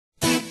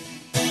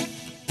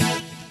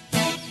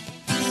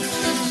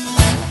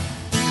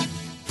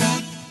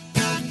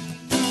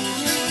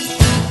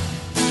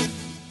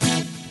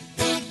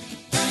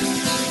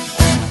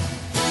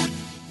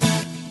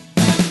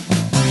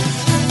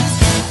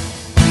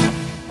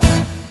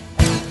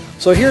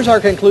So here's our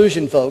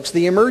conclusion, folks.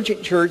 The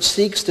emergent church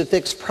seeks to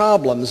fix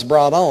problems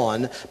brought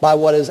on by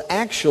what is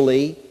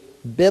actually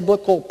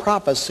biblical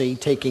prophecy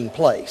taking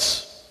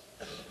place.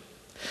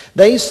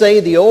 They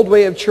say the old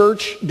way of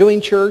doing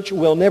church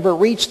will never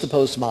reach the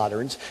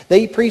postmoderns.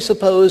 They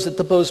presuppose that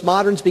the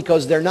postmoderns,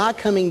 because they're not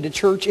coming to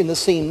church in the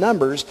same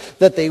numbers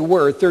that they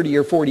were 30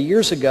 or 40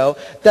 years ago,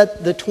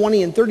 that the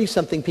 20 and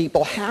 30-something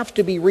people have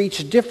to be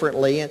reached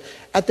differently. And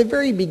at the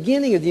very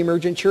beginning of the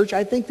emergent church,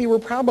 I think they were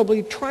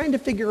probably trying to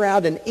figure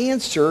out an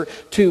answer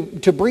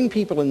to bring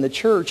people in the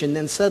church, and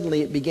then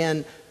suddenly it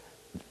began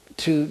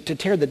to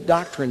tear the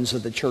doctrines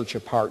of the church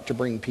apart to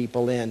bring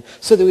people in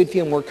so they would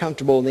feel more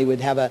comfortable and they would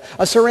have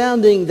a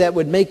surrounding that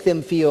would make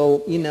them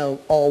feel,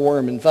 all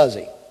warm and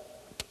fuzzy.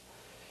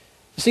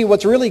 See,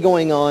 what's really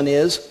going on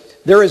is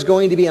there is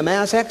going to be a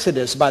mass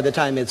exodus by the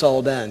time it's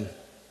all done.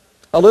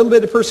 A little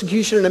bit of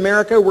persecution in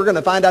America, we're going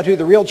to find out who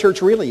the real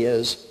church really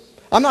is.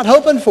 I'm not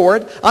hoping for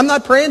it. I'm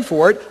not praying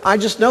for it. I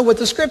just know what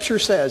the Scripture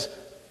says.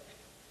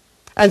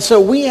 And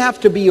so we have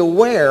to be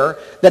aware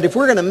that if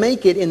we're going to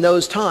make it in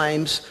those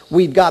times,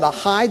 we've got to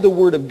hide the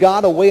Word of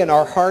God away in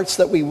our hearts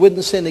that we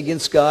wouldn't sin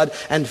against God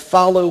and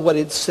follow what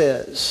it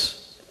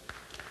says.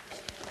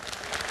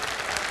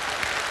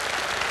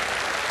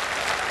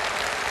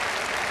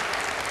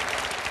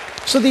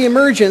 So the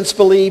emergents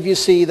believe, you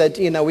see, that,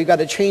 we've got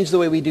to change the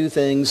way we do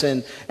things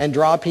and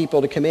draw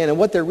people to come in. And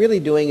what they're really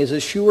doing is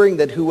assuring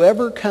that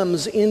whoever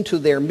comes into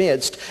their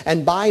midst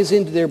and buys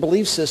into their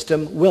belief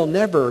system will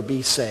never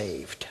be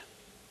saved.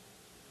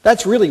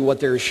 That's really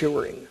what they're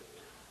assuring,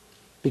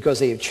 because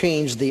they have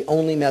changed the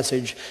only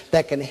message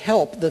that can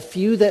help the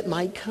few that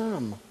might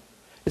come.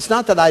 It's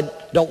not that I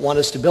don't want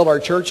us to build our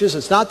churches.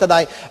 It's not that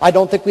I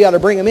don't think we ought to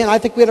bring them in. I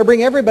think we ought to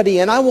bring everybody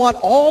in. I want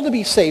all to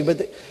be saved,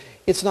 but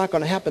it's not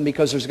going to happen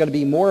because there's going to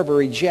be more of a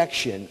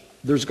rejection.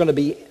 There's going to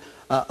be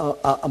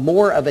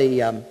more of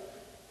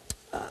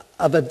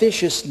a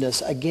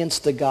viciousness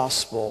against the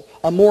gospel,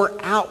 a more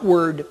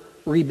outward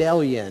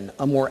rebellion,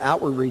 a more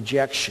outward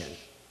rejection.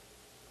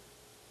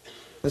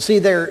 And see,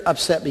 they're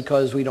upset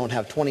because we don't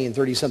have 20 and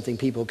 30-something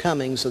people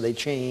coming, so they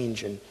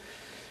change. And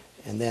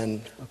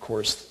then, of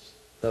course,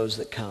 those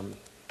that come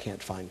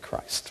can't find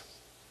Christ.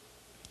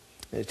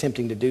 And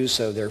attempting to do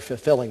so, they're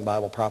fulfilling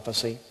Bible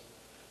prophecy.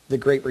 The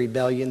great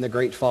rebellion, the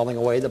great falling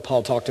away that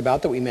Paul talked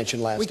about that we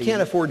mentioned last week. We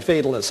can't afford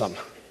fatalism.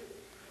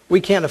 We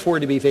can't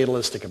afford to be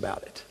fatalistic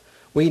about it.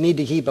 We need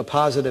to keep a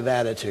positive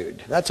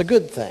attitude. That's a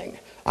good thing.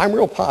 I'm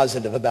real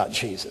positive about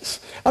Jesus.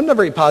 I'm not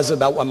very positive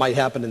about what might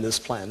happen in this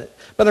planet,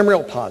 but I'm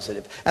real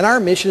positive. And our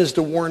mission is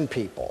to warn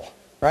people,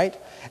 right?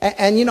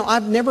 And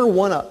I've never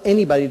won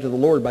anybody to the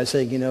Lord by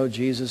saying,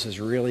 Jesus is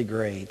really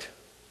great.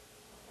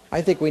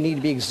 I think we need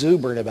to be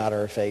exuberant about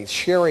our faith,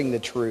 sharing the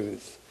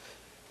truth,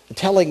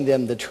 telling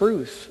them the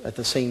truth at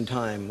the same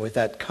time with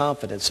that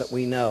confidence that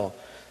we know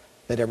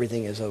that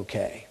everything is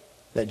okay,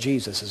 that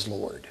Jesus is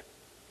Lord.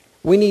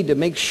 We need to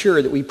make sure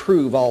that we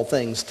prove all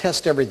things,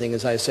 test everything,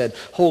 as I said,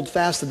 hold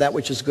fast to that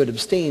which is good,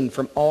 abstain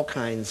from all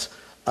kinds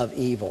of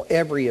evil,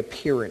 every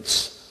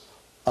appearance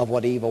of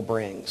what evil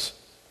brings,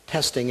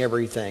 testing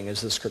everything,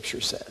 as the Scripture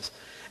says.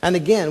 And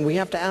again, we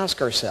have to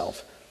ask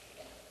ourselves,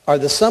 are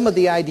the sum of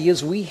the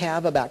ideas we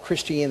have about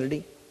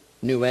Christianity,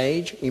 New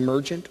Age,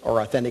 emergent, or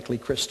authentically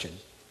Christian?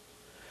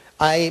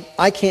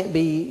 I can't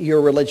be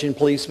your religion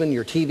policeman,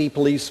 your TV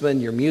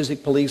policeman, your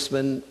music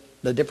policeman,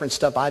 the different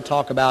stuff I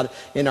talk about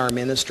in our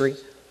ministry.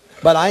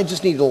 But I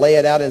just need to lay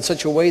it out in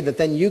such a way that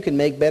then you can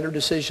make better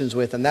decisions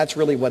with. And that's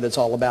really what it's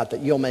all about, that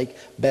you'll make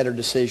better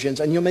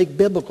decisions and you'll make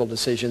biblical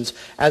decisions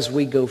as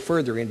we go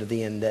further into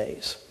the end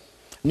days.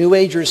 New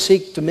Agers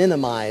seek to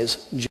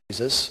minimize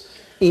Jesus.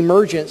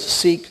 Emergents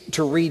seek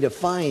to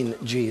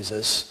redefine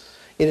Jesus.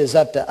 It is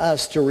up to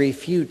us to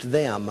refute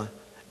them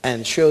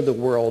and show the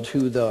world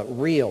who the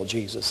real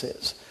Jesus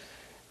is.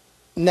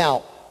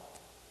 Now,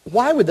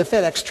 why would the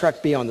FedEx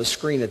truck be on the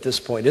screen at this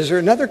point? Is there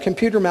another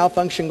computer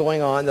malfunction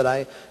going on that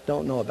I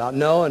don't know about?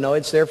 No,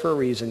 it's there for a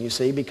reason, you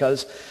see,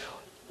 because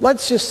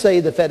let's just say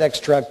the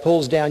FedEx truck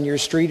pulls down your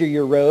street or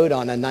your road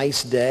on a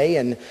nice day,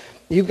 and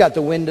you've got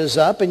the windows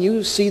up, and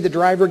you see the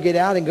driver get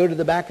out and go to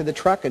the back of the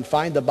truck and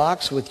find the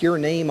box with your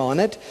name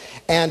on it,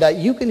 and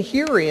you can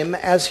hear him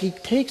as he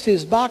takes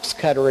his box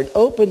cutter and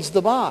opens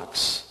the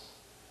box.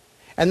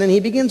 And then he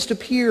begins to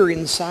peer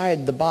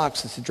inside the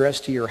box that's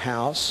addressed to your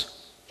house.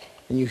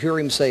 And you hear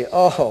him say,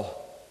 "Oh,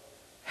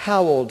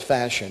 how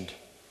old-fashioned.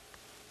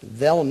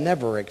 They'll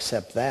never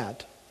accept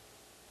that.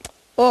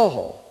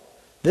 Oh,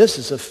 this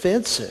is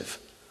offensive.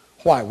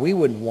 Why, we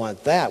wouldn't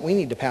want that. We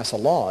need to pass a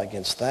law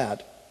against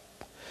that.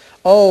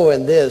 Oh,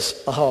 and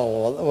this,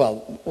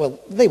 well,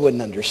 they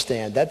wouldn't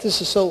understand that.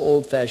 This is so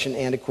old-fashioned,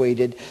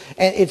 antiquated,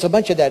 and it's a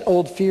bunch of that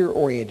old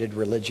fear-oriented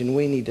religion.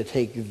 We need to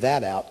take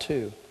that out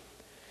too."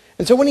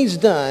 And so when he's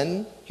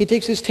done, he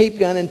takes his tape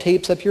gun and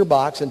tapes up your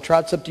box and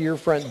trots up to your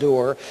front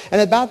door. And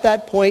about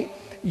that point,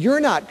 you're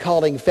not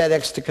calling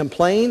FedEx to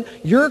complain.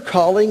 You're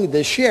calling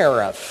the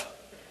sheriff.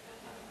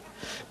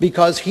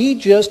 Because he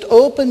just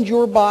opened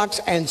your box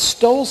and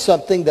stole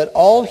something that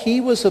all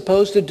he was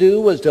supposed to do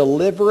was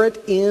deliver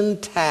it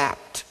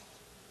intact.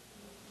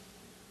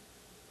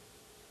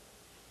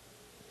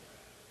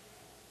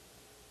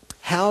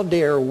 How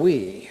dare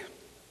we,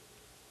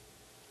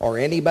 or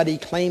anybody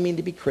claiming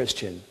to be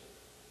Christian,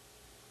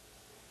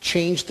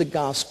 change the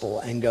gospel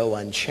and go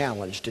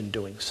unchallenged in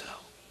doing so?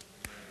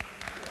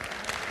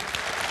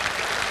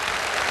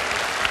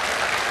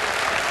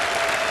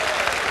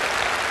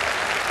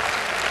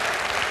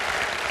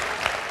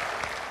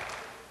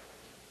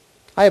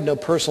 I have no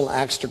personal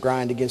axe to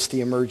grind against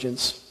the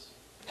Emergents.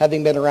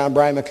 Having been around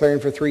Brian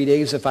McLaren for 3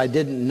 days, if I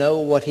didn't know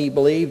what he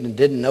believed and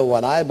didn't know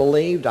what I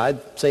believed,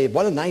 I'd say,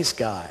 what a nice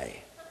guy.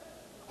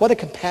 What a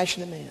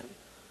compassionate man.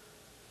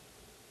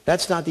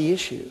 That's not the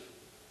issue.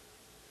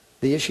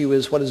 The issue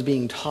is what is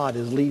being taught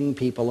is leading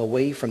people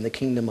away from the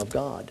kingdom of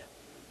God.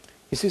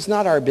 You see, it's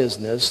not our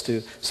business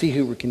to see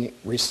who can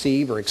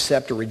receive or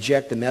accept or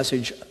reject the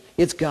message.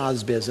 It's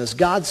God's business.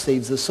 God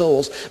saves the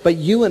souls. But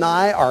you and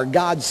I are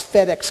God's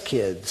FedEx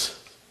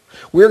kids.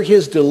 We're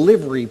his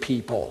delivery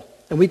people.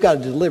 And we've got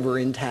to deliver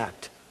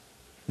intact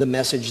the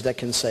message that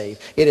can save.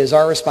 It is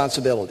our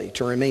responsibility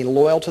to remain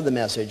loyal to the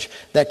message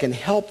that can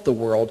help the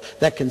world,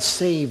 that can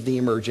save the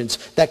emergents,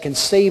 that can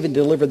save and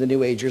deliver the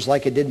New Agers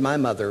like it did my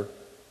mother.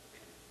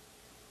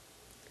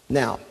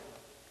 Now,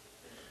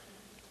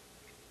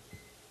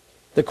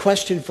 the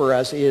question for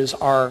us is,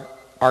 are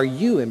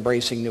you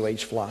embracing New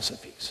Age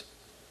philosophies?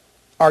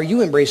 Are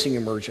you embracing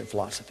emergent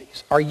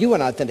philosophies? Are you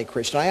an authentic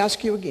Christian? I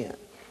ask you again,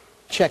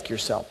 check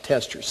yourself,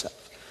 test yourself.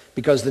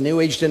 Because the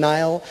New Age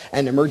denial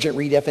and emergent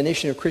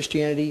redefinition of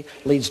Christianity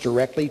leads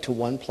directly to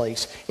one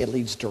place. It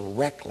leads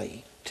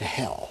directly to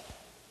hell.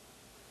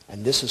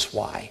 And this is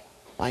why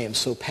I am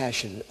so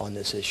passionate on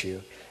this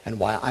issue and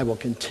why I will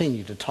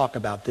continue to talk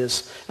about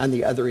this and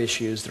the other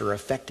issues that are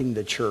affecting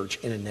the church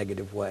in a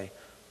negative way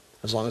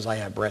as long as I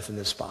have breath in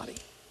this body.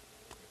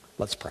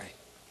 Let's pray.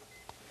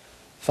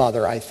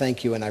 Father, I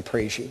thank you and I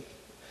praise you.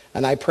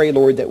 And I pray,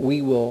 Lord, that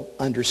we will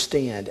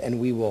understand and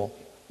we will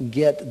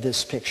get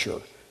this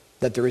picture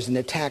that there is an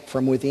attack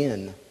from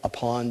within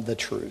upon the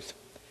truth.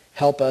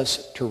 Help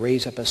us to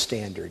raise up a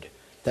standard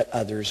that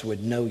others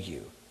would know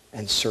you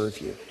and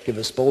serve you. Give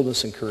us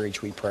boldness and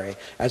courage, we pray,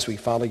 as we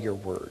follow your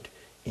word.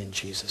 In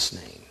Jesus'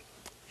 name,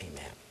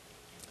 amen.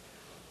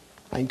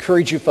 I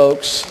encourage you,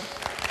 folks.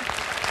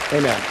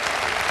 Amen.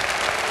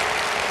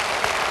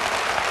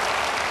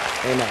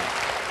 Amen.